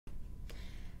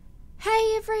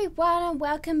Hey everyone, and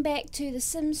welcome back to The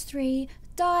Sims 3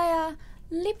 Dyer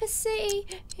LEPacy.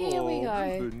 Here we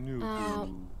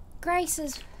go. Grace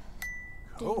is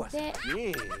doing that.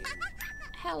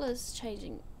 Hal is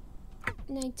changing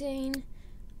Nadine.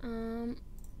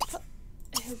 Put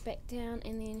her back down,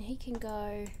 and then he can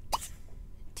go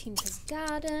tend his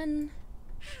garden.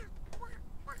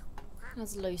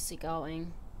 How's Lucy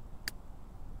going?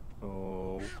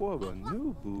 Oh, what a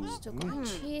new boo. Still got her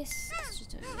chest. She's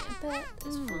doing that bit.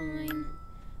 It's fine.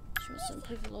 She wants to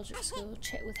improve her logic skill.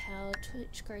 Chat with Hal.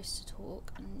 Teach Grace to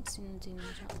talk. And send Dean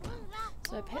to jump one.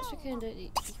 So perhaps we can do. You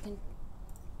can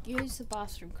use the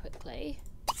bathroom quickly.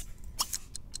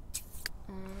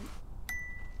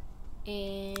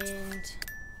 And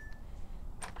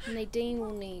Nadine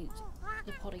will need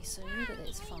the potty soon, but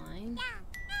that's fine.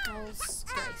 How's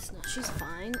Grace? No, she's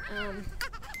fine.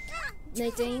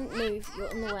 Nadine, move.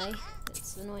 You're in the way.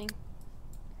 That's annoying.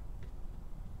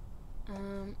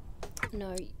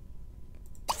 No.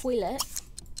 Toilet.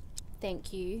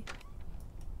 Thank you.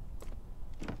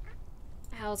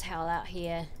 How's Hal out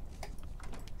here?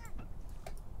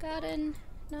 Garden.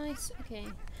 Nice. Okay.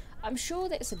 I'm sure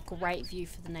that's a great view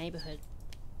for the neighborhood.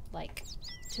 Like,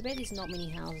 too bad there's not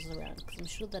many houses around, because I'm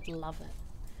sure they'd love it.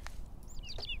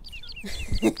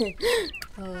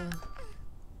 Yeah.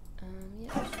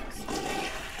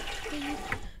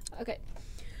 Okay.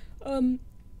 Oh,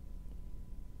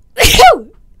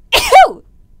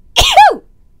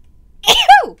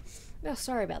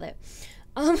 sorry about that.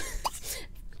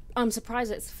 I'm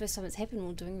surprised it's the first time it's happened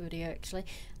while doing a video, actually.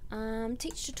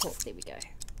 Teach to talk. There we go.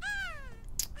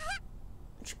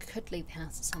 Which could leave the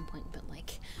house at some point, but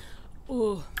like,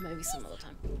 oh, maybe some other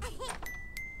time.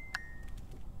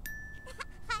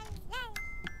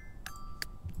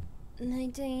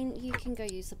 Nadine, you can go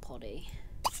use the potty.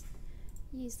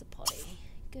 Use the potty.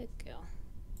 Good girl.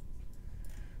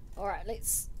 Alright,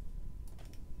 let's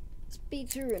speed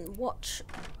through and watch.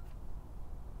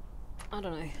 I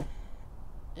don't know. I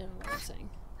don't know what I'm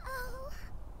saying.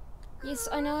 Yes,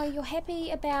 I know. You're happy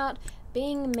about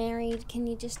being married. Can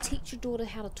you just teach your daughter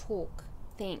how to talk?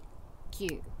 Thank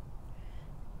you.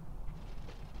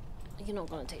 You're not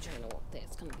going to teach her how to walk.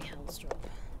 That's going to be Hal's job.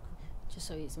 Just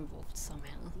so he's involved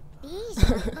somehow.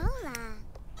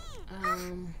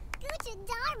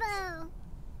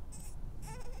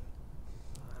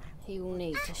 He will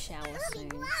need to shower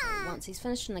soon. So once he's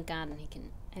finished in the garden, he can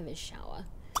have his shower.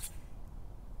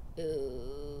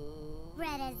 No,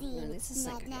 this is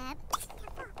sick.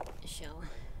 A shower.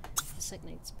 The sick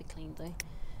needs to be cleaned though.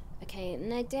 Okay,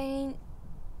 Nadine,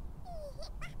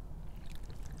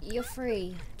 you're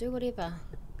free. Do whatever.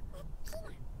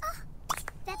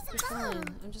 You're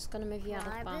fine. I'm just gonna move you out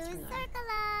of the bathroom though.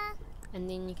 And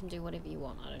then you can do whatever you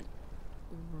want. I don't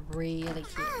really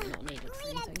care. You're not needed for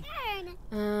anything.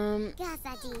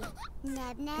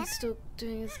 He's still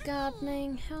doing his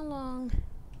gardening. How long?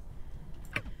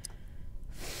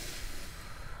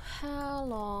 How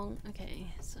long?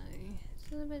 Okay, so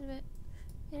a little bit of it.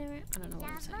 I don't know what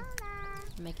I'm saying.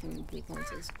 I'm making weird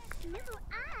noises.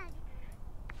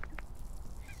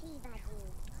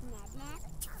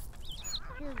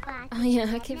 Oh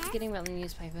yeah, I keep forgetting about the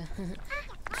newspaper.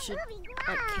 I should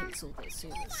cancel that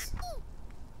service.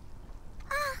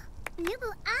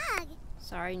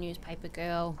 Sorry, newspaper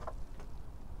girl.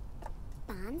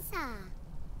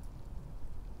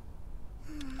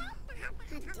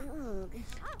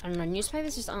 I don't know,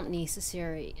 newspapers just aren't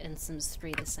necessary in Sims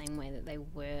 3 the same way that they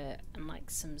were in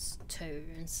like Sims 2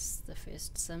 and the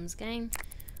first Sims game.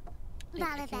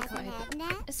 Like,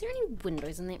 is there any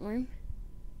windows in that room?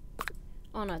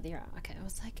 Oh no, there are. Okay, I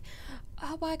was like,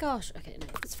 oh my gosh. Okay, no,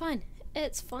 it's fine.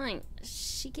 It's fine.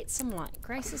 She gets some light.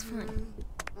 Grace is fine.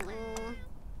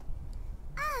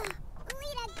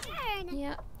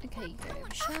 Yeah, okay, you go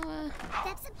have a shower.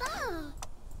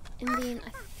 And then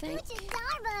I think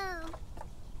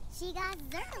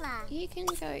you can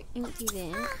go empty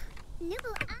that.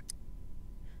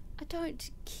 I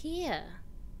don't care.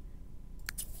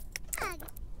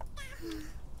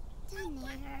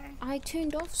 I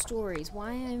turned off stories.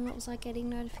 Why was I getting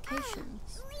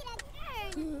notifications?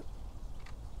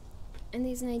 And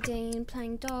there's Nadine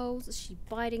playing dolls. Is she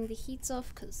biting the heads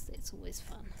off? Because that's always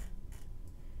fun.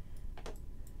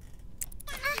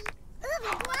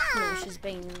 No, she's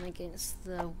banging against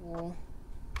the wall.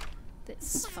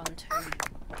 That's fun too.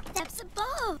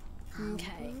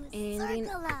 Okay, and then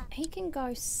he can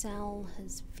go sell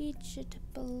his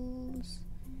vegetables.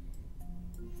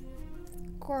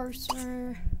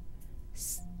 Grocer.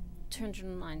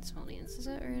 209 simoleons. Is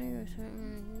that really?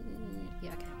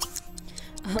 Yeah,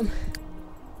 okay.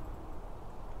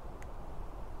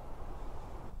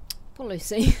 Poor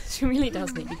Lucy. She really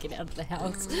does need to get out of the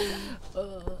house.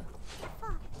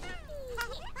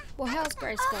 Well, how's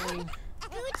Grace going?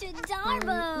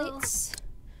 Let's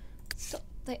stop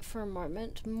that for a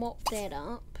moment, mop that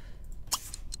up,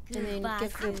 and then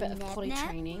give her a bit of potty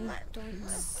training. Don't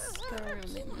go around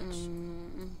that much.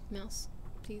 Mouse,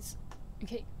 please.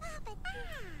 Okay.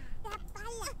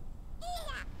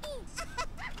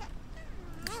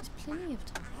 There's plenty of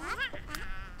time.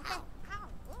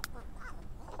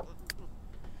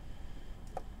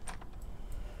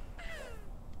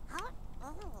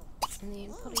 And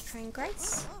then potty train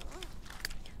Grace.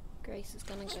 Grace is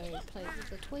gonna go play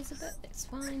with the toys a bit, that's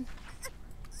fine.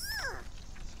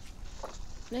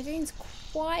 Nadine's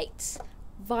quite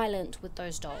violent with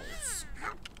those dolls.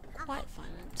 Quite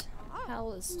violent.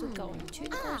 Hal is still going to the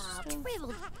grocery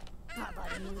store.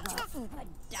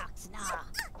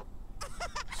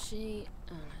 She...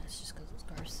 oh no, it's just because it's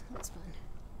gross. That's fine.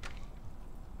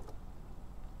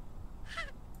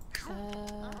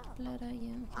 Bloody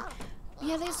yeah.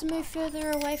 Yeah, let's move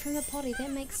further away from the potty. That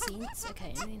makes sense.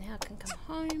 Okay, and then Hal can come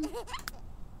home.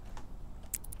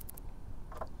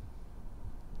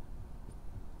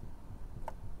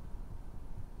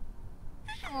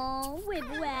 Oh,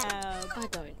 wow. I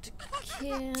don't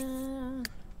care.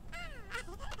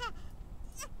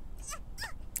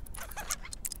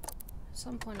 At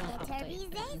some point I'll update it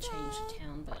and change the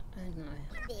town, but I don't know.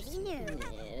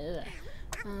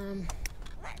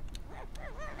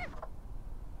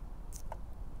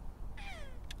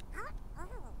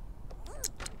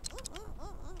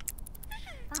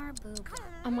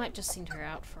 I might just send her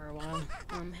out for a while.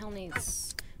 Hal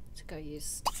needs to go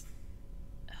use...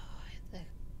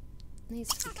 needs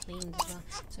to be cleaned as well.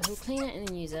 So he'll clean it and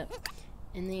then use it.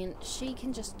 And then she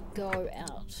can just go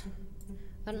out.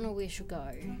 I don't know where she'll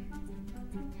go.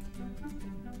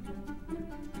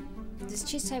 There's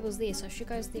chess tables there, so if she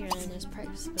goes there and there's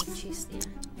practice with chess there,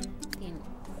 then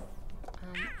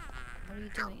what are you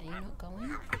doing? Are you not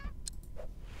going?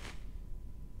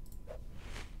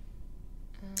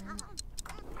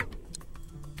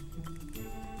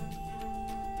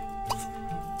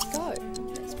 Go.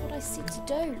 That's what I said to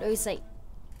do, Lucy.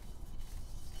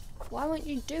 Why won't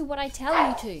you do what I tell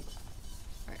you to?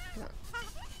 Alright, come on.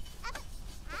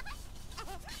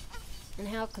 And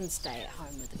Hal can stay at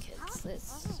home with the kids.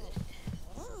 Let's.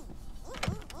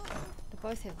 They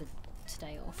both have the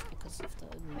today off because of the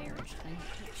marriage thing,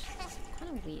 which is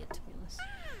kind of weird to be honest.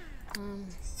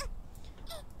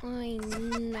 I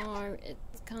know it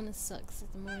kind of sucks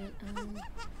at the moment.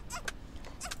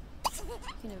 You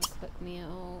can have a quick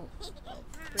meal of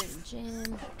bread and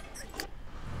jam.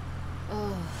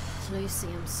 Oh, Lucy,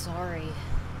 I'm sorry.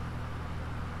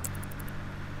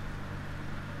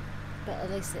 But at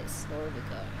least that's slowly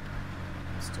going.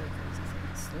 Still crazy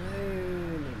thing.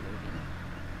 Slowly moving.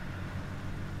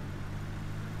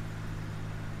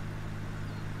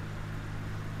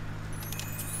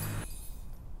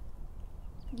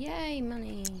 Yay,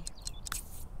 money.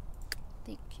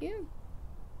 Thank you.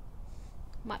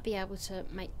 Might be able to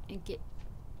make and get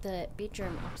the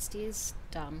bedroom upstairs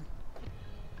done.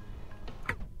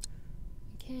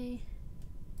 Okay.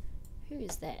 Who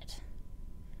is that?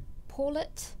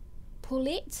 Paulette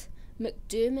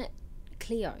McDermott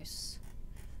Cleos.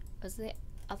 Are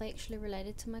they actually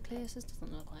related to my Cleos? This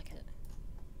doesn't look like it.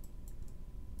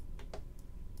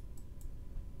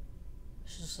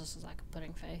 She's just like a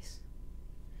pudding face.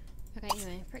 Okay,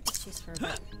 anyway, practice chess for a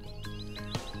bit.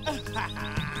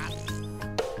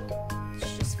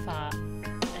 It's just fart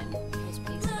and was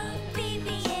pleased about it.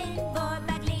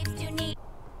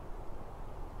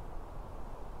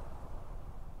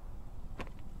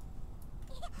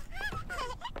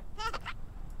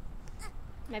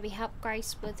 Maybe help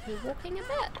Grace with her walking a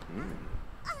bit.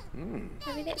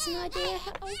 Maybe that's an idea.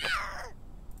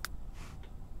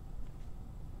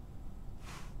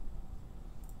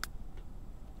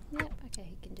 Yep, okay,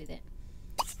 he can do that.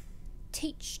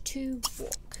 Teach to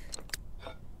walk.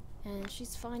 And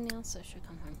she's fine now, so she'll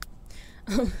come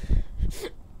home.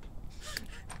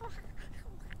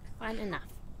 Fine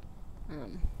enough.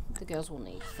 The girls will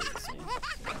need food soon.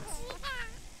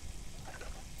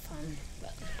 Fun,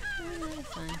 but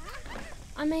fine.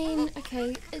 I mean,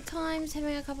 okay, at times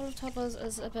having a couple of toddlers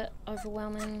is a bit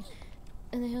overwhelming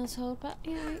in the household, but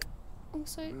you know,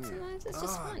 also sometimes it's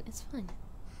just fine. It's fine.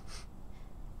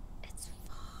 It's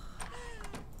fine.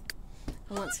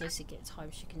 And once Lucy gets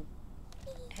home, she can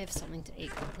have something to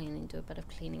eat quickly and then do a bit of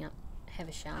cleaning up, have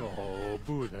a shower. Oh,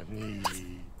 Budani.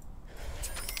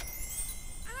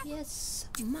 Yes,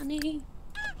 money.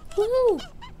 Woo!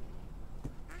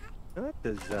 Not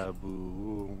the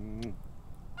Zabu.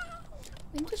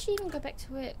 When does she even go back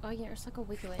to work? Oh yeah, it's like a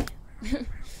week away.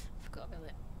 Forgot about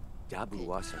that.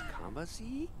 Dabuasa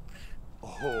Kambasi?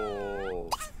 Oh,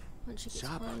 Once she gets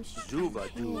Saba home, she Zuba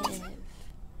can do. have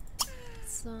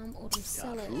some autumn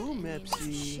salad Dabu and then have a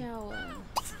Mepsi. shower.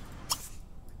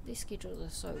 These schedules are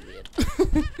so weird.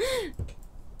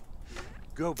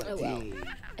 Go Oh well. Bati.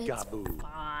 It's Gabu.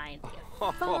 fine.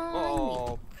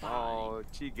 Oh, Fine. oh,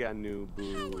 Chiganu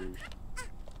boo.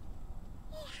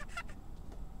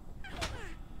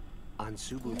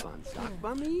 Ansubu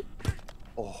Banzakbami?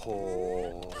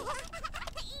 Oh,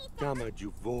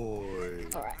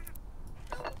 Kamajuvoy. Alright.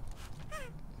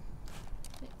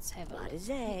 Let's have a look.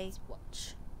 Let's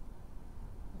watch.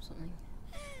 Or something.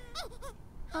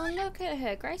 Oh, look at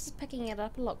her. Grace is picking it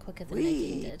up a lot quicker than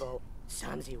Nadine did.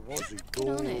 Samsi Wazzy Good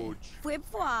on her. Dodge. Whip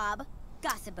Fob.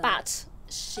 Gossip. But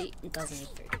she doesn't need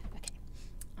food. Okay.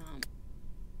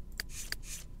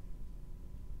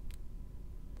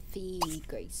 Feed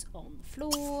Grace on the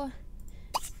floor.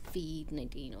 Feed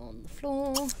Nadine on the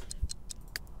floor.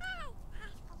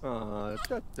 Ah,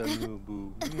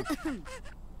 Tatanubu.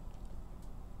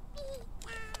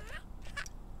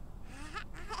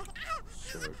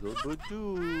 Circle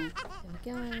Badoo.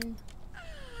 There we go.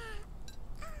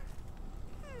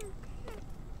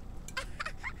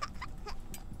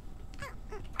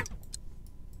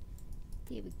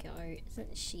 There we go.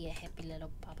 Isn't she a happy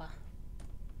little puppa?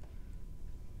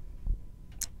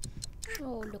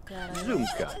 Oh, look at her.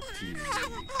 Zumkati.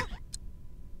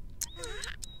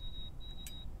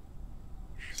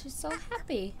 She's so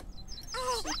happy.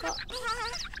 She got...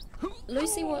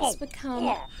 Lucy wants to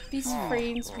become best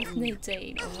friends with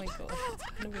Nadine. Oh my gosh, it's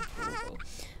kind of adorable.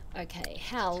 Okay,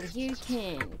 Hal, you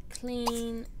can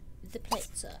clean the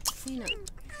plates up. Clean up.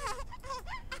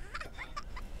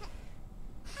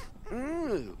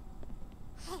 Mm.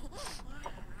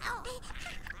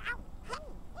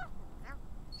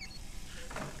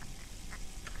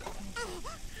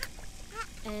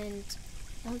 And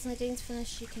once Nadine's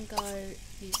finished, you can go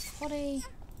use potty.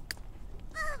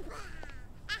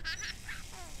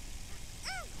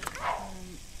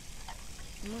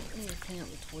 I might need to clean up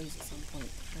the toys at some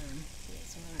point. Yeah,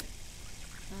 it's alright.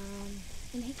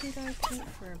 And he can go paint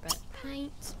for a bit.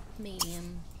 Paint,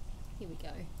 medium. Here we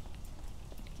go.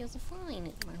 Girls are fine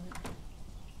at the moment.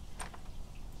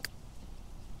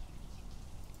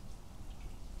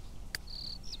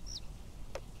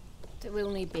 So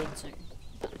we'll need bed soon,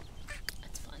 but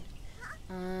that's fine.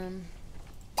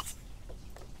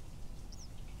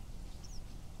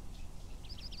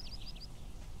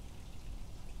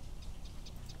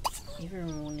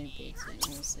 Everyone wanted bed soon,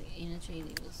 honestly. Energy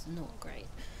was not great.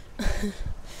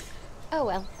 Oh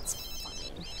well, it's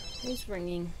fine. Who's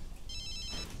ringing?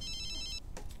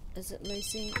 Is it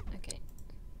Lucy? Okay.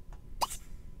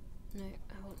 No,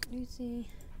 I want Lucy.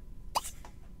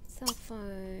 Cell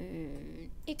phone.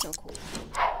 Ignore call.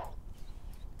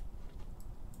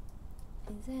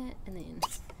 Is that, and then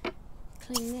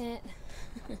clean that.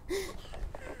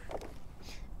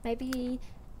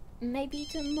 Maybe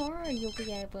tomorrow you'll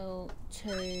be able to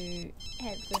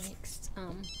have the next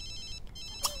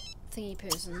thingy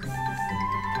person.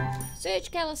 Search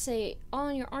galaxy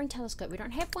on your own telescope. We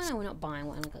don't have one, and we're not buying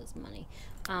one because it's money.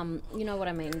 You know what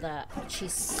I mean, the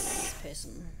chess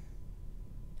person.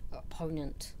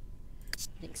 Opponent.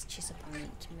 Next chess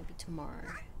opponent, maybe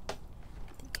tomorrow.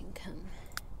 They can come.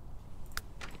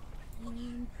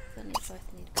 They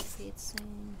both need to go to bed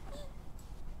soon.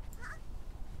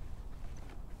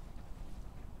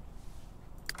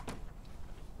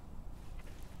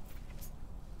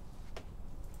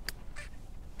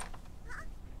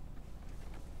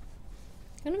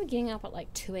 I'm gonna be getting up at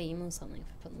like 2 AM or something if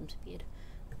I put them to bed.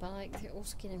 But like, they're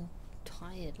also getting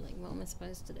tired. Like, what am I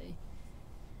supposed to do?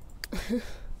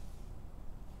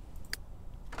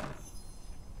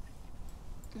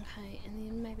 Okay, and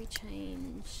then maybe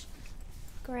change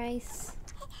Grace,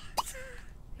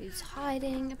 who's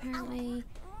hiding apparently.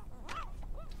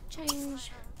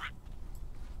 Change.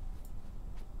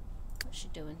 What's she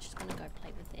doing? She's gonna go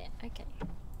play with that. Okay.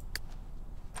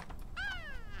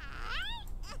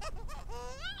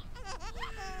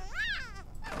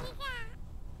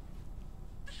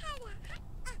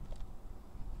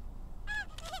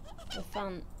 The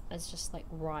fun is just like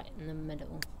right in the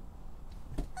middle.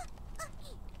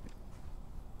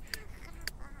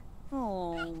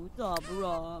 Oh,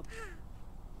 Rob.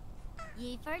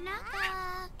 Ye for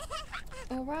Naka.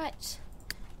 Alright.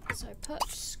 So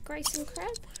put Grace and Crab.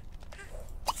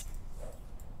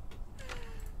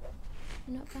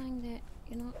 You're not buying that.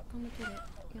 You're not gonna do it.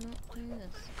 You're not doing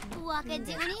this. You're not Waka doing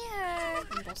that. doony her.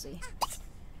 I'm bossy.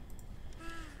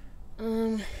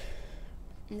 And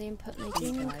then put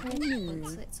Nadine and Crab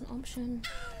once that's an option.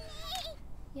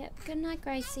 Yep, good night,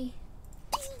 Gracie.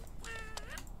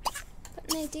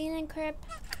 Put Nadine in crib.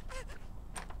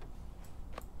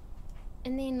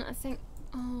 And then I think,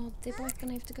 oh, they're both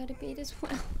gonna have to go to bed as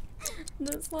well.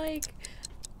 That's like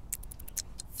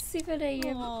 7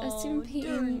 a.m. Oh, 7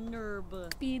 p.m.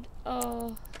 Nerb. bed.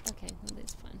 Oh, okay, well,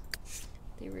 that's fine.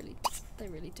 They really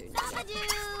do need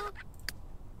it.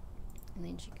 And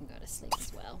then she can go to sleep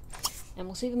as well. And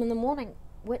we'll see them in the morning,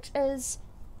 which is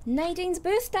Nadine's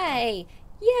birthday.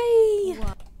 Yay!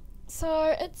 Wow.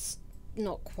 So it's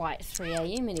not quite 3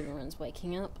 a.m. and everyone's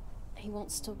waking up. He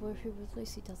wants to woohoo with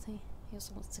Lucy, does he? He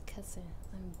also wants to kiss her.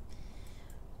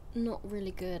 I'm not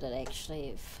really good at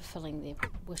actually fulfilling their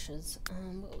wishes.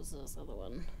 What was this other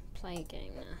one? Play a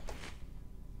game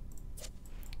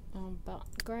now.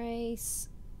 But Grace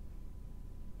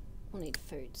will need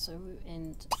food, so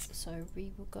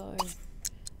we will go.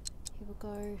 He will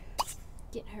go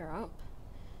get her up,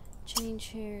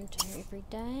 change her into her every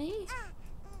day.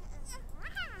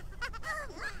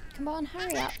 Come on,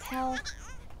 hurry up, hell!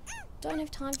 Don't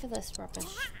have time for this rubbish.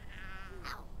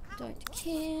 Don't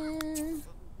care.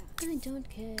 I don't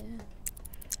care.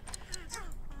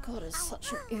 God, it's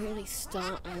such an early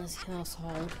start on this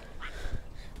household.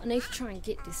 I need to try and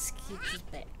get this schedules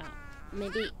back up.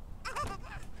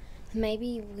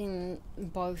 Maybe when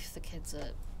both the kids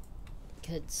are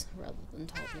kids rather than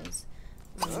toddlers.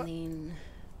 And then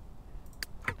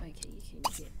okay, you can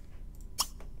get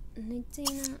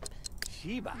Nadine up.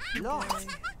 Shiba, No.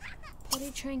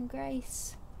 Potty train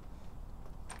Grace.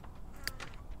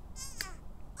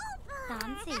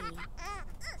 Fancy.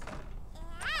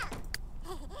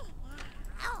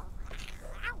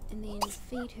 And then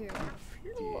feed her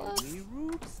fluff.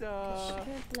 Roopsa.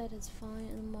 Her bladder's fine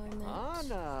at the moment.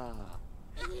 Anna.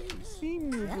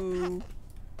 Seen you, boo.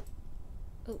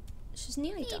 Oh, she's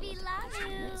nearly done with Baby the love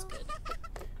potion, you. that's good.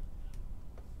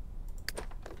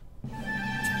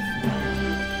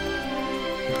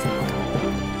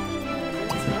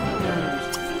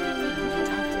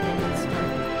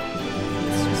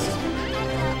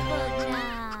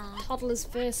 Toddlers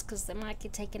first, because they might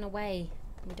get taken away.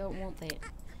 We don't want that.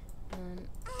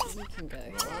 You can go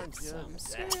have some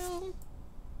cereal.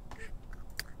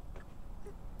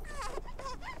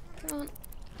 Come on,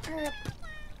 hurry up.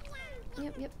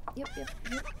 Yep.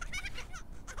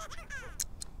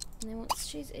 And then once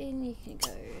she's in, you can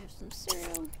go have some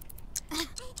cereal.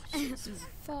 She's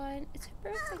fine. It's her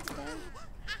birthday today.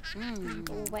 But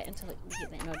we'll wait until we get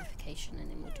that notification,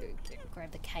 and then we'll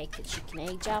grab the cake and she can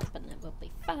age up, and it will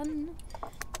be fun.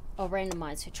 I'll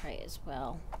randomise her tray as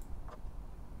well,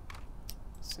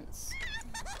 since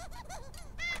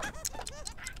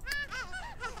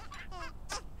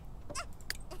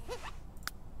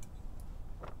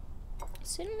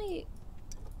certainly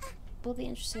will be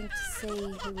interesting to see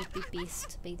who would be best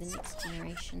to be the next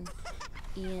generation.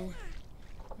 Yeah.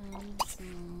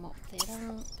 Mop that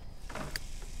up.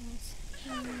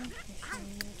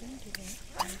 Don't do that.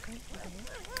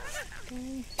 Go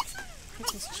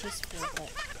take his chest for a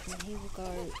bit, and he will go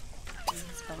in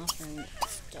his bathroom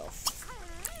stuff.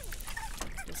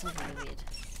 Do something weird.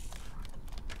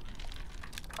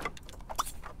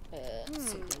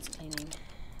 Secret's cleaning.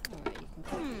 Alright, you can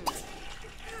go.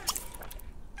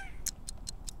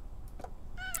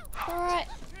 Alright,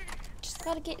 just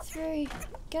gotta get through.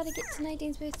 Gotta get to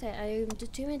Nadine's birthday. I'm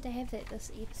determined to have that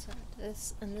this episode,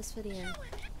 in this video.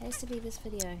 It has to be this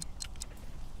video.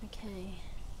 Okay.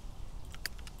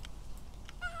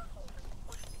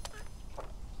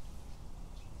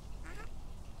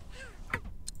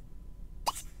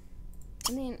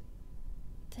 And then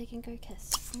take and go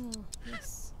kiss. Oh,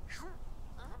 yes.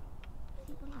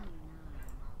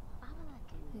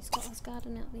 He's got his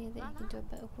garden out there that he can do a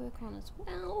bit of work on as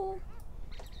well.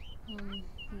 We'll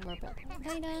worry about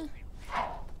that later.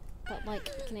 But like,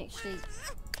 you can actually,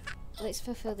 let's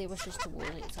fulfill their wishes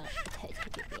towards each other.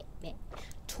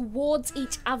 Towards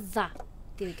each other.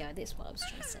 There we go. That's what I was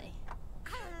trying to say.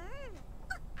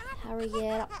 Hurry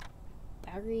it up.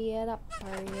 Hurry it up.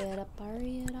 Hurry it up.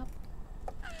 Hurry it up.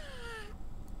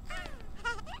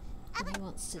 And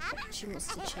she wants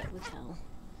to chat with Hal.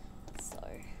 So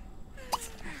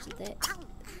after that,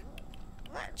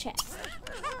 chat.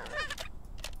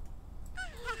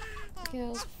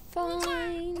 Girl's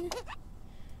fine.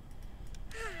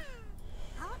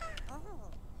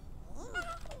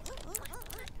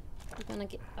 We're gonna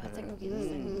get, I think we'll get the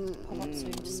thing pop up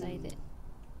soon to say that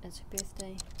it's her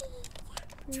birthday.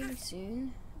 Pretty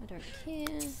soon. I don't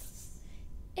care.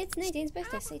 It's Nadine's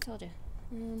birthday, see, told you.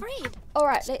 Freed.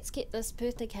 Alright, let's get this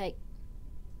birthday cake.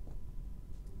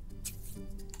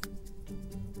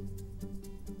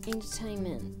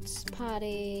 Entertainment,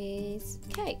 parties,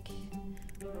 cake.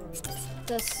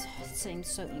 This seems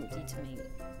so empty to me,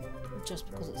 just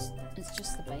because it's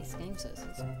just the base game, so it's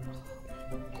okay,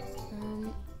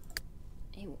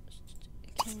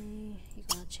 you're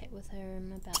gonna chat with her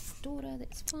about the daughter,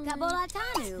 that's fine.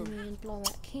 Gabolatanu. And then blow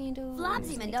out candles.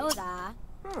 Flopsy Mendoza.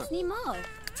 Nemo.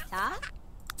 Ta?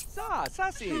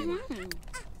 Sassy.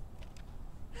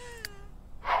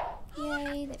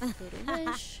 Yay, that's good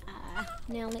wish.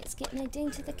 Now let's get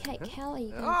Nadine to the cake. How are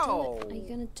you gonna do it? Are you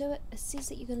gonna do it? It says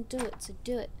that you're gonna do it, so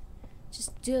do it.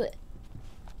 Just do it.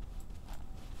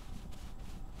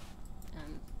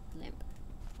 Lamp.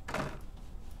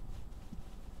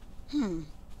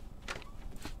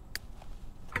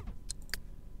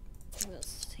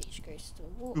 Let's teach Grace to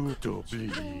walk.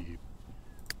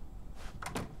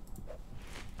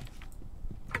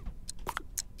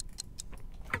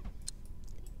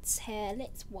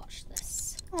 Let's watch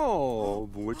this. Oh,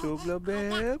 muito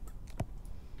babe.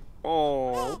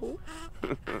 Oh.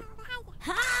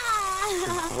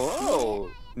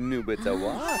 Oh, new bit of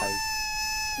wise.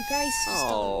 Grace just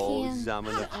Oh, don't care.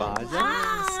 Zamana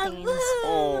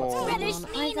Oh, Oh.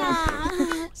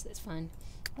 so that's fine.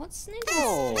 What's next?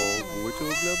 Oh, muito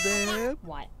babe.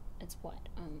 White. It's white.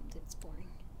 That's boring.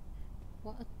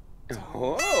 What?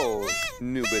 Oh,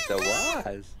 new bit of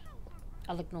wise.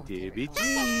 I'll ignore Debbie her.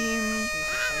 Jean.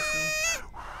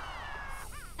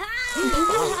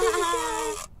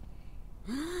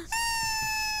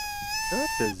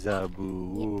 That's a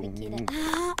Zabu.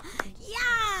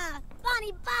 Yeah!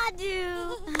 Bonnie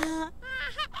Badu!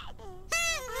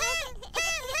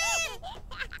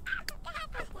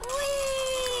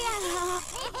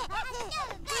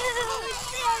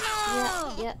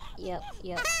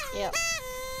 Yep.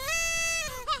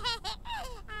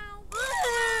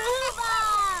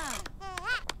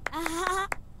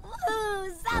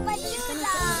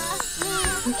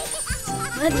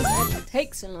 Why does that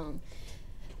take so long?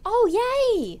 Oh,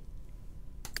 yay!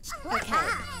 Okay.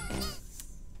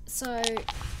 So,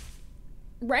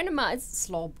 randomized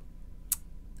slob.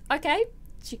 Okay,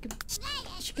 she could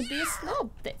be a slob.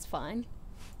 That's fine.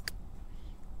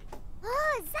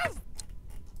 Oh, that's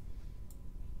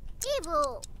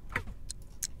evil.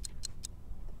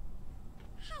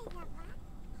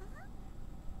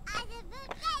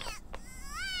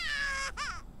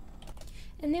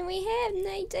 And then we have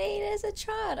Nadine as a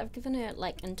child. I've given her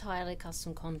like entirely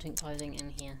custom content clothing in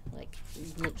here, like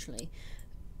literally.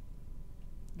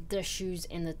 The shoes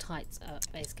and the tights are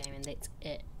base game, and that's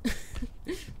it.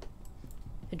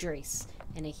 Her dress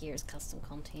and her hair is custom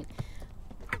content.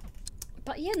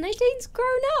 But yeah, Nadine's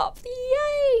grown up.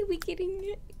 Yay! We're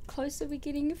getting closer. We're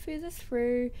getting further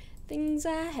through. Things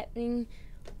are happening.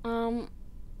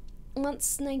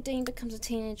 Once Nadine becomes a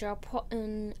teenager, I'll put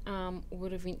in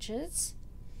Wood Adventures.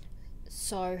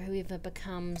 So whoever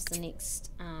becomes the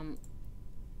next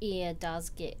heir does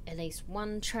get at least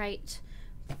one trait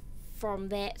from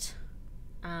that.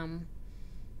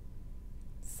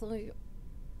 So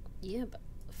yeah, but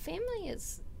family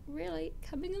is really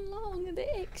coming along and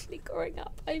they're actually growing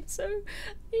up.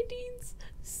 Nadine's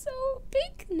so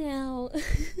big now.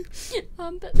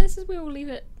 But this is where we'll leave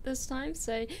it this time.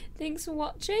 So thanks for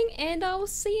watching and I'll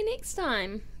see you next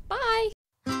time. Bye.